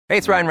Hey,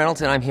 it's Ryan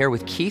Reynolds, and I'm here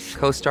with Keith,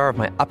 co-star of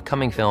my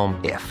upcoming film,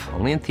 If,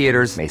 only in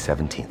theaters May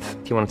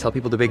 17th. Do you want to tell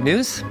people the big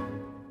news?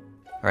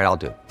 All right, I'll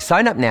do it.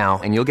 Sign up now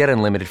and you'll get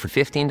unlimited for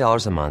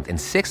 $15 a month and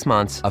 6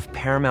 months of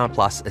Paramount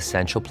Plus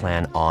Essential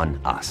Plan on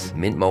us.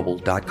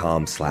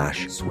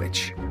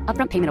 MintMobile.com/switch.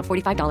 Upfront payment of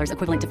 $45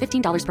 equivalent to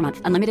 $15 per month.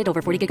 Unlimited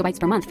over 40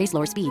 gigabytes per month. Face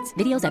lower speeds.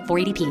 Videos at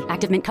 480p.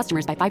 Active Mint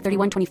customers by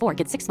 531.24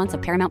 get 6 months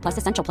of Paramount Plus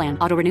Essential Plan.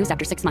 Auto renews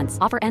after 6 months.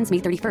 Offer ends May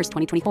 31st,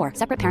 2024.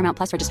 Separate Paramount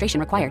Plus registration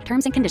required.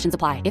 Terms and conditions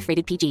apply if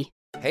rated PG.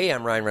 Hey,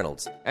 I'm Ryan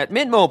Reynolds. At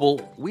Mint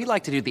Mobile, we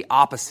like to do the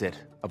opposite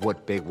of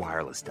what Big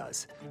Wireless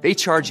does. They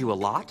charge you a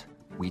lot.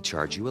 We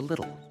charge you a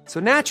little. So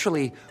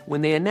naturally,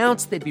 when they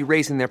announced they'd be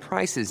raising their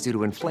prices due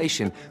to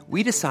inflation,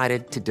 we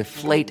decided to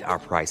deflate our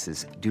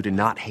prices due to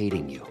not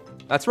hating you.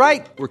 That's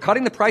right. We're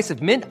cutting the price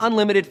of Mint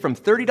Unlimited from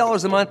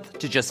 $30 a month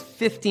to just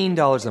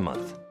 $15 a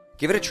month.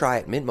 Give it a try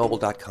at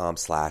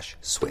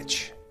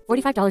mintmobile.com/switch.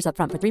 $45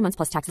 upfront for 3 months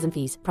plus taxes and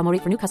fees. Promo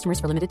rate for new customers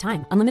for limited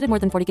time. Unlimited more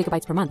than 40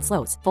 gigabytes per month.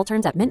 Slows full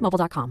terms at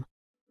mintmobile.com.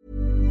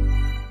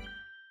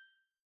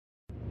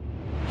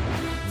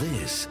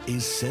 This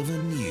is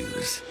 7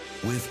 News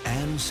with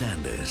Ann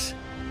Sanders.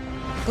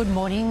 Good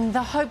morning.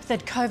 The hope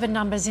that COVID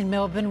numbers in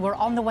Melbourne were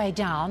on the way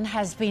down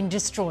has been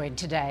destroyed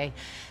today.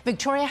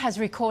 Victoria has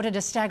recorded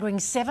a staggering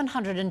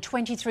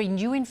 723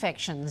 new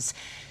infections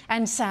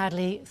and,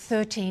 sadly,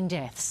 13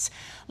 deaths.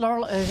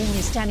 Laurel Irving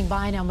is standing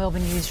by in our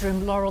Melbourne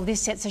newsroom. Laurel,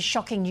 this sets a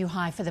shocking new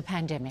high for the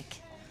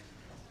pandemic.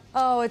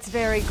 Oh, it's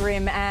very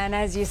grim, and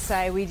as you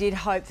say, we did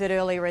hope that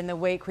earlier in the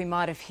week we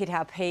might have hit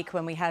our peak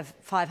when we have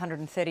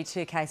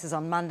 532 cases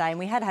on Monday, and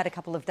we had a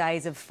couple of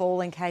days of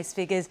falling case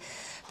figures,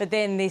 but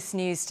then this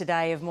news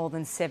today of more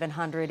than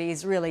 700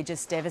 is really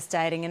just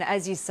devastating. And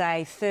as you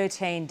say,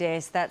 13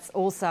 deaths, that's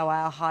also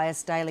our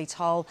highest daily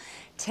toll.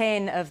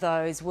 10 of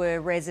those were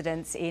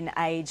residents in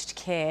aged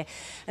care.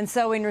 And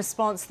so in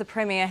response, the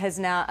Premier has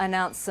now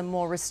announced some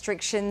more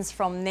restrictions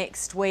from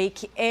next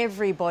week.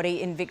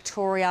 Everybody in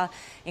Victoria,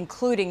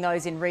 including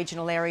those in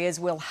regional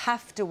areas, will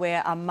have to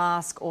wear a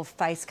mask or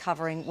face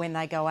covering when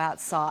they go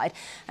outside.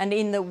 And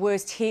in the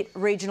worst hit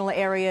regional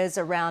areas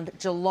around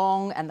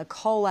Geelong and the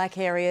Colac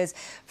areas,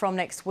 from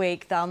next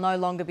week, they'll no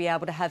longer be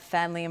able to have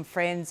family and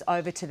friends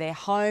over to their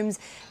homes.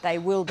 They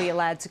will be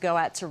allowed to go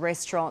out to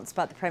restaurants,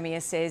 but the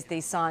Premier says the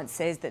science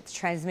says that the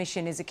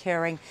transmission is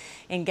occurring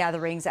in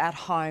gatherings at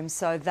home,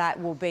 so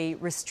that will be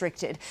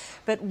restricted.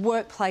 But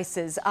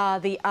workplaces are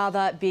the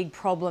other big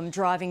problem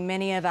driving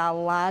many of our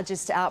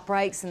largest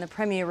outbreaks, and the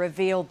Premier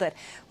revealed that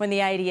when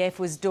the ADF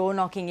was door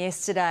knocking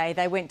yesterday,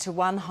 they went to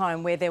one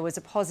home where there was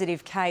a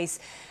positive case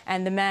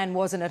and the man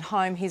wasn't at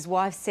home. His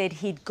wife said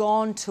he'd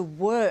gone to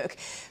work.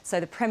 So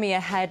the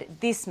Premier had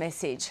this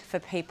message for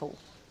people.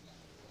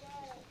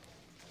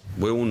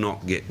 We will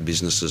not get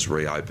businesses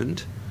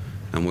reopened,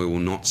 and we will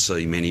not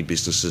see many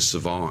businesses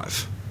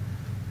survive,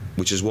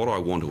 which is what I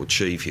want to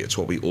achieve here. It's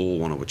what we all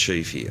want to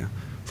achieve here,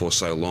 for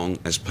so long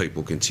as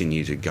people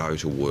continue to go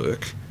to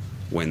work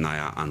when they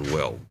are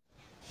unwell.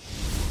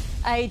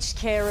 Aged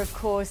care, of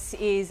course,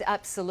 is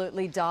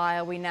absolutely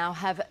dire. We now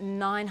have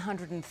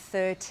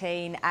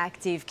 913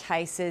 active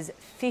cases.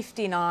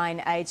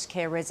 59 aged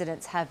care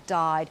residents have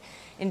died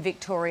in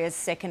Victoria's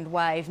second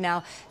wave.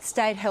 Now,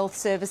 state health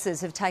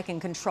services have taken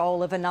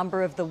control of a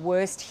number of the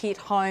worst hit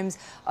homes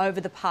over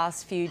the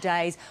past few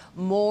days.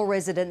 More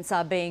residents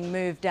are being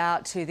moved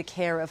out to the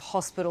care of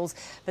hospitals,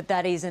 but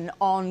that is an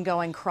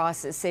ongoing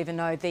crisis, even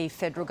though the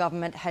federal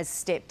government has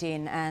stepped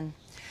in. And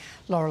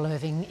Laurel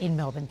Irving in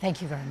Melbourne.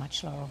 Thank you very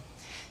much, Laurel.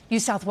 New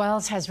South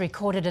Wales has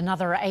recorded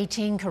another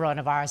 18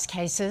 coronavirus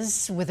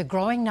cases, with a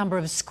growing number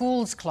of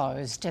schools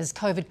closed as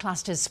COVID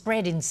clusters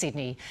spread in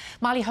Sydney.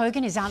 Marley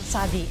Hogan is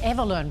outside the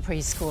Everlearn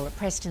preschool at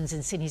Preston's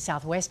in Sydney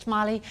South West.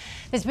 Marley,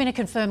 there's been a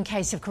confirmed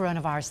case of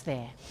coronavirus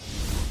there.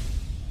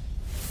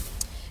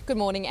 Good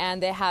morning,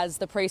 Anne.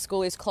 The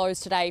preschool is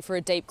closed today for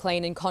a deep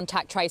clean and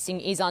contact tracing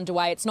is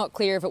underway. It's not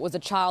clear if it was a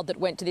child that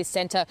went to this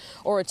centre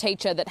or a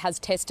teacher that has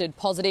tested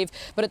positive,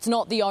 but it's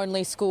not the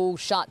only school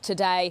shut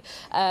today.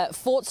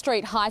 Fort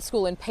Street High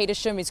School in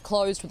Petersham is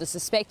closed with a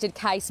suspected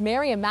case.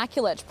 Mary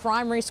Immaculate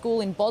Primary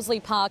School in Bosley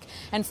Park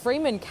and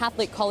Freeman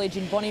Catholic College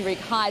in Bonnyrigg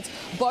Heights,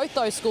 both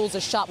those schools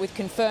are shut with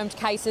confirmed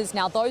cases.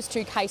 Now, those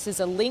two cases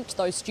are linked.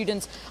 Those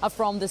students are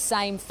from the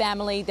same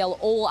family. They'll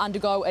all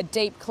undergo a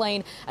deep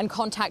clean and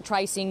contact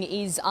tracing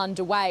is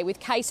underway. With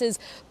cases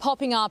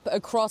popping up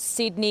across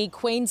Sydney,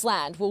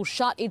 Queensland will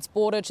shut its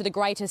border to the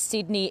Greater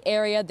Sydney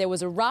area. There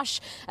was a rush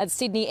at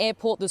Sydney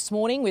Airport this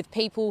morning with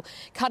people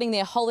cutting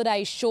their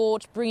holidays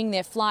short, bringing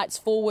their flights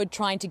forward,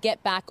 trying to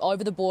get back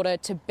over the border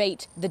to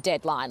beat the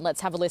deadline.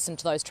 Let's have a listen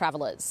to those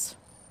travellers.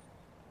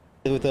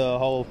 With the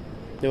whole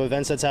new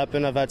events that's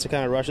happened, I've had to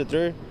kind of rush it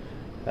through,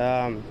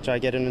 try to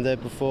get in there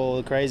before all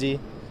the crazy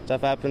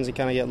stuff happens. You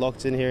kind of get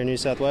locked in here in New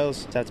South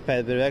Wales. Have to pay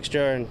a bit of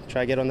extra and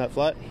try to get on that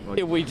flight.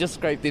 We just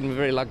scraped in, we're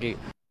very lucky.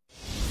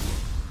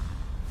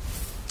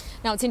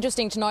 Now, it's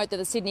interesting to note that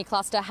the Sydney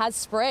cluster has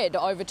spread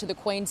over to the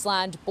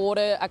Queensland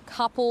border. A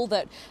couple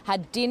that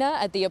had dinner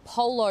at the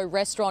Apollo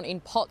restaurant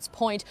in Potts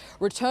Point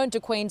returned to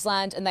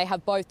Queensland and they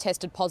have both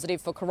tested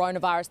positive for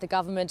coronavirus. The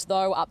government,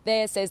 though, up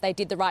there says they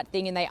did the right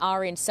thing and they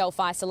are in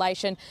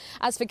self-isolation.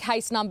 As for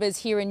case numbers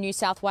here in New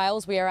South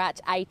Wales, we are at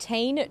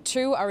 18.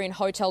 2 are in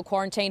hotel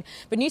quarantine.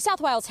 But New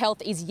South Wales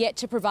Health is yet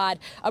to provide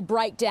a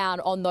breakdown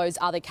on those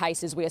other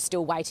cases. We are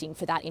still waiting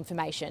for that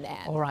information,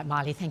 Anne. All right,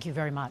 Miley, thank you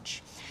very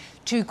much.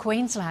 To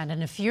Queensland,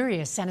 and a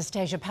furious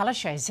Anastasia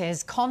Palaszczuk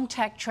says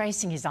contact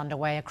tracing is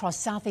underway across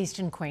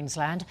southeastern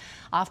Queensland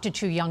after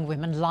 2 young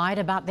women lied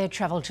about their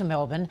travel to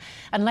Melbourne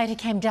and later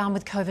came down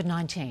with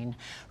COVID-19.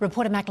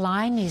 Reporter Mac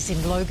Lyon is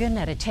in Logan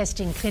at a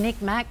testing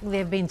clinic. Mac, there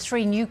have been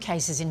 3 new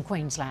cases in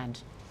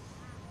Queensland.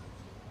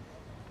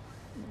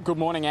 Good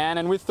morning, Anne.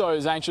 And with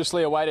those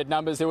anxiously awaited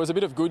numbers, there was a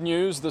bit of good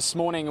news this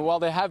morning. While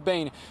there have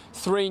been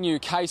 3 new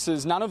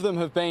cases, none of them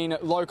have been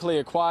locally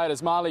acquired.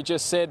 As Marley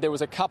just said, there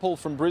was a couple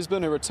from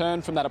Brisbane who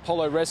returned from that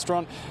Apollo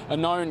restaurant, a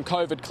known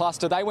COVID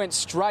cluster. They went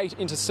straight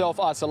into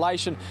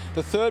self-isolation.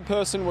 The third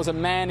person was a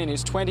man in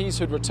his 20s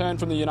who'd returned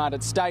from the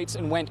United States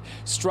and went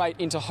straight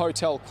into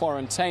hotel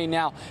quarantine.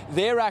 Now,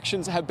 their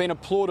actions have been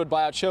applauded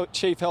by our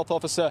Chief Health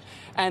Officer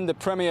and the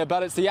Premier,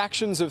 but it's the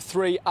actions of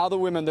 3 other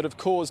women that have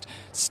caused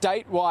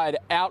statewide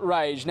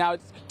outrage. Now,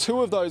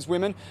 2 of those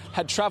women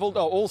had travelled,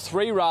 or all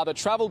 3 rather,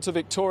 travelled to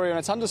Victoria, and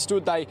it's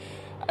understood they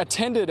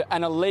attended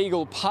an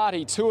illegal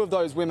party. 2 of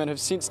those women have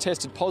since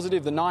tested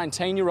positive, the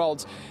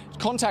 19-year-olds.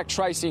 Contact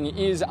tracing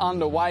is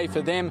underway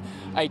for them.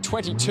 A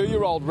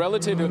 22-year-old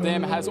relative of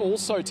them has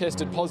also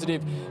tested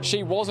positive.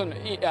 She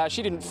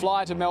didn't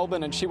fly to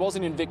Melbourne and she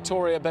wasn't in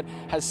Victoria, but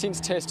has since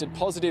tested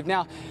positive.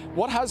 Now,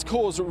 what has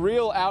caused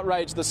real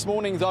outrage this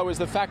morning, though, is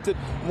the fact that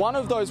one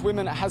of those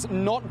women has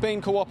not been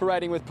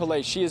cooperating with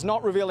police. She is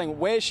not revealing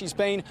where she's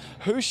been,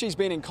 who she's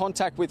been in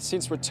contact with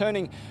since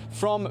returning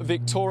from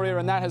Victoria,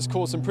 and that has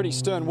caused some pretty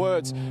stern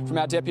words from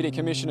our Deputy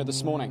Commissioner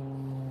this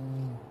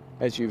morning.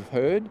 As you've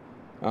heard,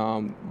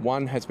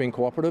 one has been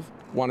cooperative,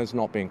 one has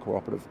not been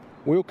cooperative.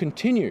 We'll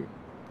continue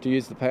to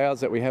use the powers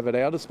that we have at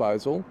our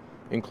disposal,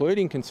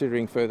 including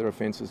considering further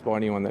offences by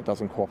anyone that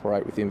doesn't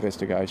cooperate with the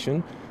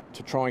investigation,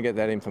 to try and get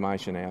that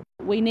information out.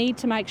 We need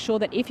to make sure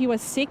that if you are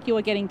sick, you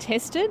are getting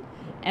tested,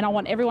 and I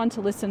want everyone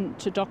to listen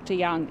to Dr.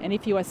 Young. And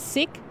if you are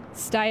sick,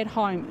 stay at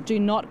home. Do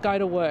not go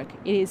to work.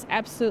 It is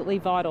absolutely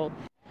vital.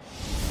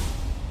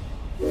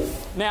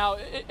 Now,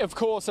 of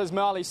course, as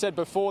Marley said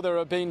before, there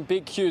have been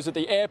big queues at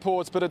the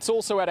airports, but it's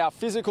also at our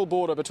physical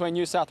border between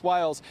New South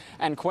Wales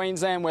and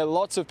Queensland, where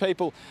lots of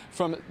people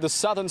from the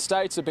southern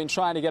states have been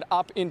trying to get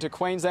up into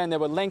Queensland. There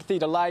were lengthy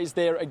delays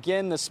there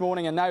again this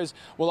morning, and those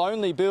will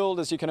only build,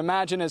 as you can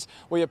imagine, as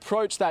we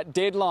approach that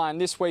deadline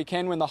this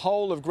weekend when the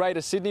whole of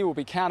Greater Sydney will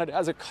be counted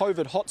as a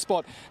COVID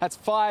hotspot. That's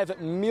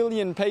 5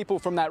 million people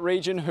from that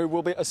region who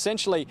will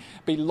essentially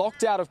be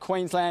locked out of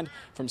Queensland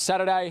from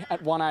Saturday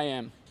at 1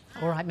 a.m.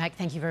 All right, Mac,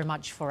 thank you very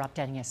much for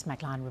updating us.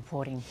 Mac Lyon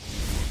reporting.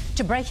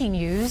 To breaking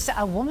news,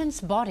 a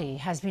woman's body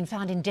has been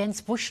found in dense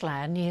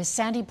bushland near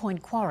Sandy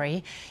Point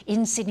Quarry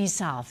in Sydney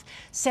South.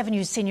 7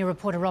 News senior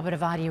reporter Robert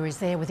Avadia is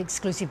there with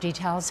exclusive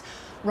details.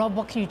 Rob,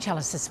 what can you tell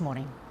us this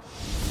morning?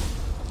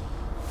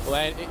 Well,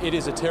 Anne, it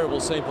is a terrible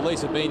scene.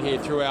 Police have been here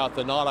throughout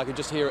the night. I can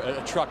just hear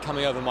a truck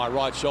coming over my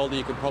right shoulder.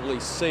 You can probably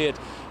see it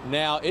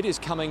now. It is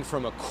coming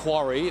from a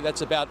quarry.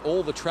 That's about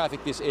all the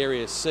traffic this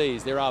area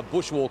sees. There are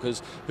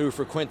bushwalkers who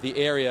frequent the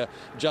area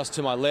just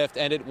to my left,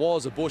 and it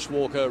was a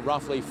bushwalker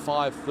roughly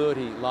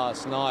 5:30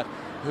 last night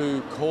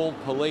who called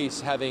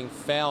police having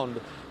found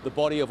the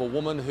body of a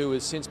woman who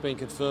has since been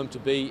confirmed to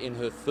be in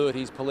her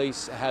 30s.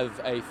 Police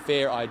have a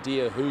fair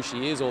idea who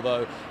she is,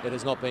 although it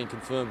has not been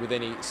confirmed with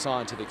any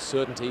scientific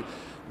certainty.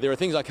 There are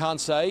things I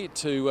can't say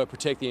to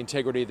protect the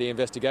integrity of the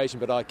investigation,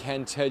 but I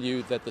can tell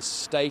you that the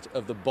state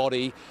of the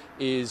body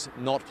is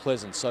not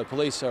pleasant. So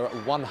police are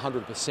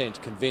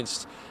 100%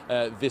 convinced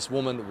this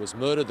woman was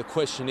murdered. The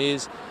question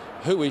is,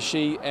 who is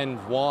she and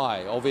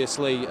why?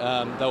 Obviously,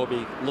 they will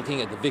be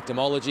looking at the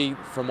victimology.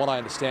 From what I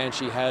understand,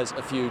 she has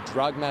a few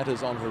drug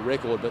matters on her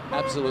record, but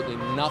absolutely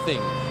nothing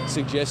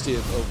suggestive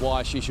of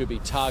why she should be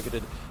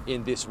targeted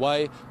in this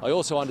way. I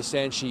also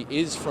understand she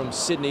is from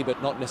Sydney,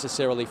 but not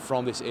necessarily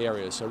from this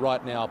area. So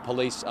right now,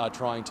 police are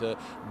trying to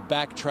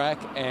backtrack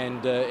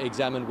and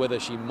examine whether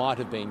she might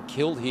have been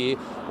killed here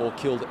or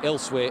killed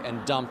elsewhere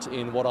and dumped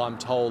in what I'm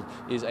told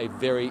is a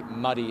very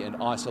muddy and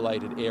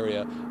isolated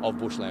area of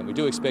bushland. We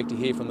do expect to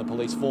hear from the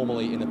police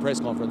formally in the press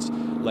conference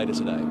later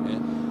today. Yeah?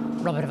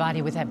 Robert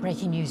Avadia with that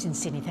breaking news in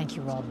Sydney. Thank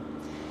you, Rob.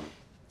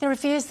 There are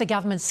fears the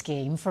government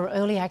scheme for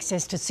early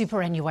access to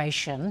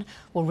superannuation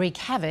will wreak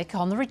havoc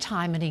on the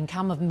retirement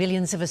income of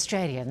millions of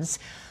Australians,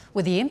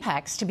 with the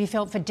impacts to be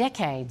felt for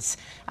decades.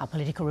 Our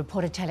political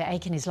reporter Taylor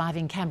Aiken is live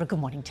in Canberra. Good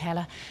morning,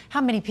 Taylor.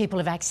 How many people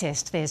have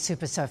accessed their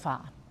super so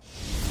far?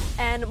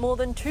 And more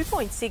than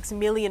 2.6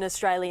 million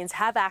Australians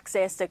have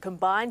accessed a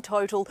combined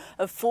total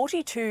of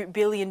 $42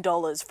 billion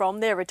from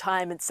their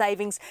retirement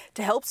savings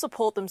to help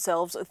support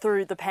themselves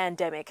through the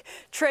pandemic.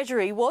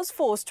 Treasury was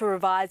forced to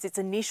revise its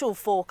initial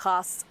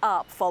forecasts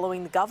up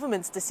following the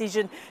government's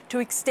decision to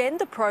extend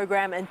the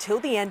program until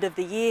the end of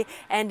the year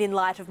and in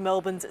light of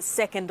Melbourne's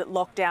second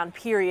lockdown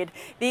period.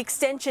 The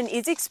extension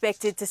is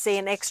expected to see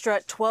an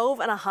extra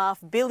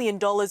 $12.5 billion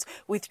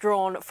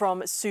withdrawn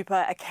from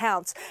super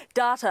accounts.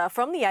 Data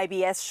from the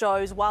ABS shows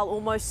while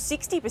almost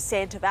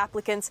 60% of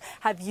applicants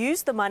have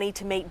used the money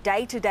to meet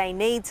day-to-day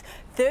needs,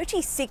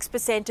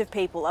 36% of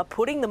people are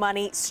putting the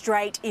money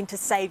straight into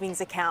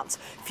savings accounts,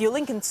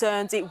 fueling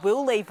concerns it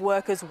will leave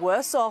workers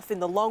worse off in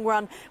the long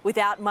run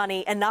without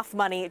enough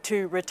money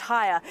to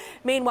retire.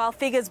 Meanwhile,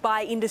 figures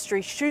by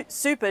Industry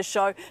Super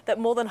show that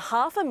more than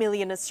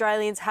 500,000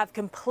 Australians have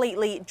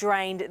completely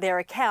drained their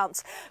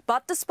accounts.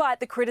 But despite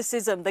the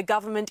criticism, the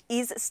government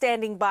is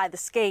standing by the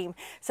scheme,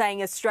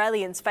 saying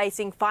Australians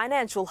facing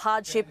financial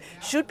hardship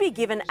should be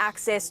given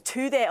access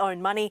to their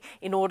own money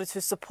in order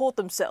to support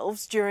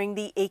themselves during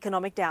the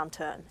economic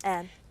downturn.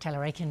 Anne.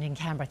 Taylor Aiken in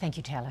Canberra. Thank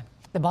you, Taylor.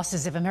 The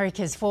bosses of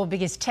America's 4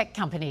 biggest tech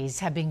companies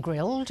have been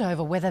grilled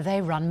over whether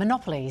they run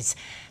monopolies.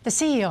 The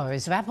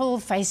CEOs of Apple,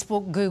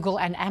 Facebook, Google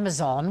and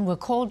Amazon were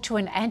called to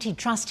an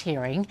antitrust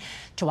hearing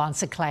to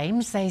answer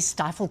claims they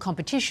stifle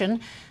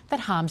competition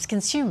that harms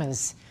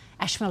consumers.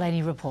 Ash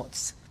Mullaney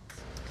reports.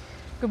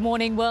 Good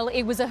morning. Well,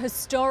 it was a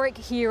historic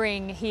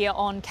hearing here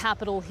on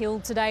Capitol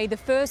Hill today. The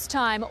first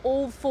time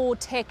all 4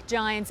 tech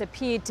giants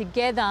appeared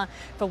together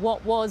for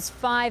what was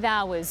 5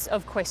 hours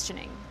of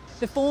questioning.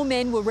 The 4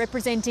 men were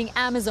representing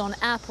Amazon,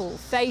 Apple,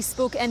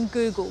 Facebook and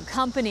Google,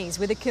 companies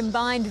with a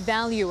combined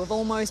value of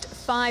almost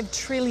 $5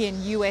 trillion.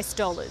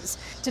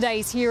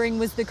 Today's hearing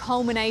was the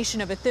culmination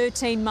of a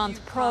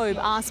 13-month probe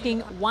asking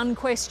one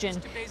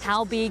question: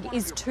 how big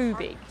is too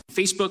big?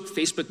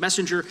 Facebook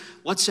Messenger,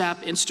 WhatsApp,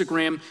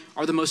 Instagram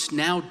are the most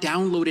now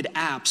downloaded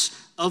apps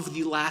of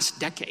the last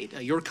decade.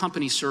 Your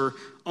company, sir,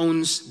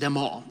 owns them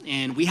all.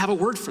 And we have a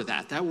word for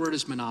that. That word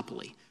is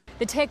monopoly.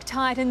 The tech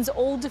titans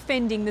all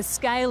defending the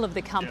scale of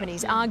the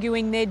companies,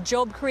 arguing they're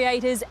job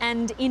creators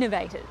and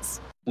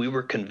innovators. We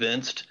were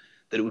convinced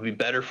that it would be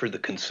better for the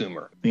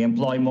consumer. They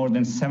employ more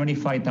than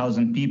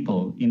 75,000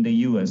 people in the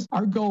U.S.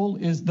 Our goal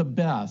is the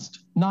best,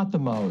 not the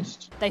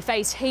most. They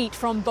face heat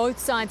from both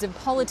sides of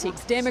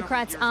politics.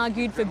 Democrats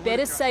argued for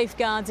better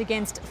safeguards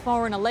against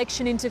foreign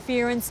election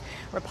interference.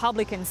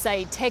 Republicans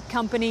say tech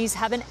companies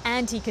have an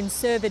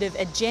anti-conservative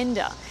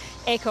agenda,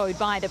 echoed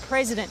by the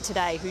president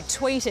today, who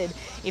tweeted,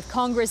 "If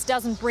Congress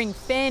doesn't bring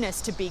fairness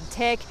to big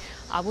tech,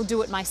 I will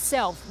do it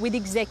myself with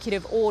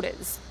executive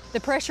orders." The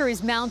pressure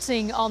is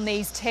mounting on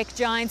these tech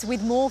giants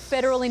with more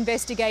federal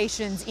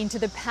investigations into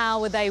the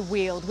power they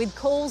wield, with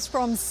calls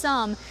from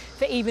some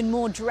for even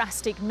more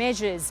drastic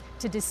measures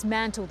to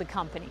dismantle the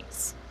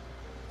companies.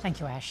 Thank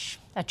you, Ash.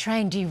 A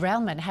train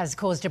derailment has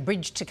caused a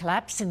bridge to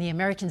collapse in the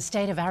American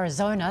state of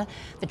Arizona.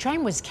 The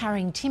train was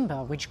carrying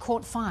timber, which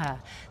caught fire.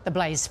 The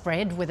blaze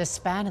spread, with a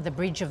span of the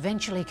bridge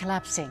eventually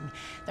collapsing.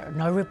 There are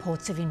no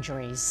reports of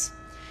injuries.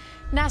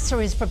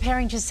 NASA is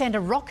preparing to send a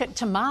rocket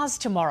to Mars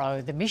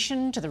tomorrow. The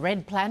mission to the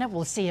Red Planet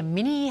will see a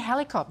mini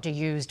helicopter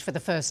used for the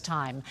first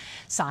time.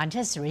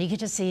 Scientists are eager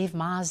to see if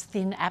Mars'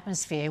 thin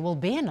atmosphere will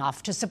be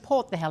enough to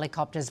support the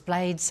helicopter's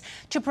blades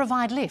to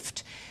provide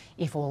lift.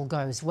 If all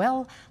goes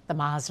well, the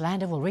Mars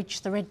lander will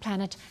reach the Red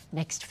Planet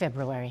next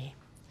February.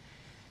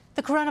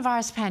 The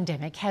coronavirus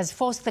pandemic has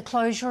forced the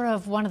closure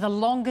of one of the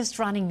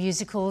longest-running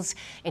musicals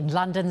in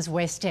London's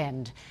West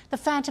End, The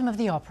Phantom of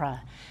the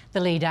Opera. The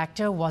lead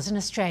actor was an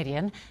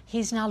Australian.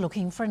 He's now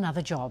looking for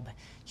another job.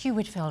 Hugh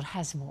Whitfield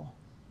has more.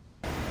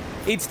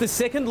 It's the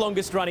second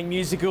longest-running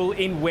musical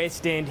in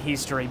West End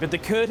history, but the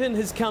curtain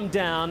has come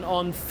down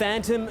on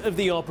Phantom of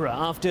the Opera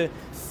after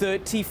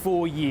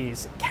 34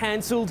 years,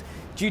 cancelled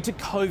due to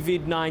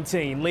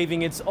COVID-19,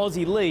 leaving its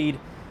Aussie lead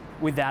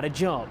without a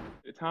job.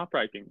 It's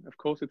heartbreaking. Of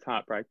course it's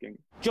heartbreaking.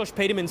 Josh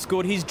Peterman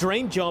scored his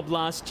dream job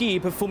last year,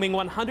 performing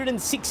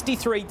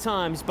 163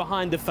 times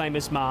behind the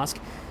famous mask,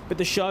 but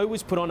the show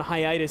was put on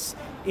hiatus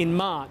in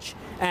March.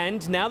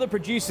 And now the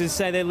producers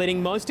say they're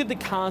letting most of the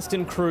cast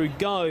and crew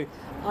go,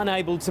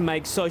 unable to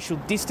make social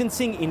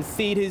distancing in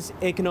theatres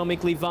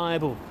economically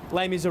viable.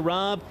 Les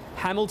Miserables,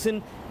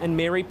 Hamilton and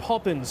Mary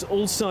Poppins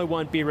also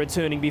won't be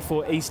returning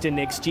before Easter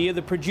next year.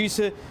 The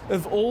producer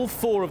of all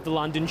 4 of the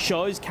London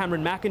shows,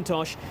 Cameron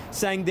McIntosh,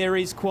 saying there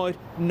is, quote,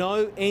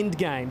 no end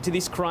game to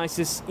this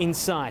crisis in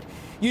sight.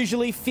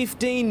 Usually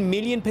 15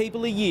 million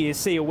people a year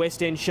see a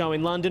West End show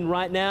in London.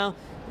 Right now,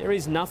 there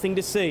is nothing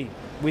to see,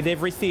 with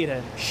every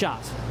theatre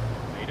shut.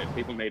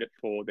 People need it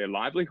for their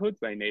livelihoods.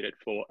 They need it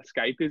for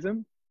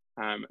escapism.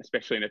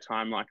 Especially in a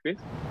time like this.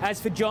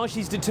 As for Josh,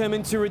 he's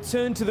determined to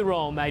return to the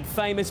role made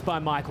famous by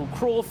Michael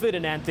Crawford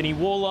and Anthony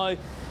Warlow,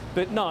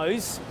 but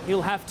knows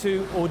he'll have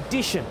to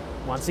audition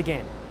once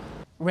again.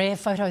 Rare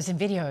photos and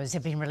videos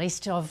have been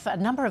released of a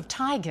number of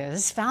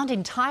tigers found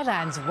in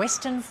Thailand's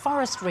Western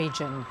Forest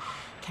region.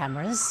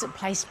 cameras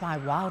placed by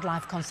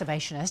wildlife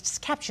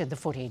conservationists captured the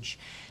footage.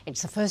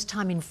 It's the first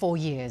time in 4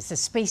 years the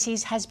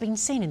species has been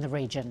seen in the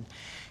region.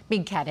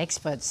 Big cat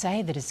experts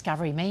say the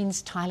discovery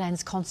means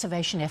Thailand's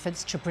conservation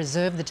efforts to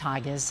preserve the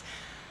tigers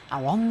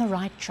are on the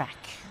right track.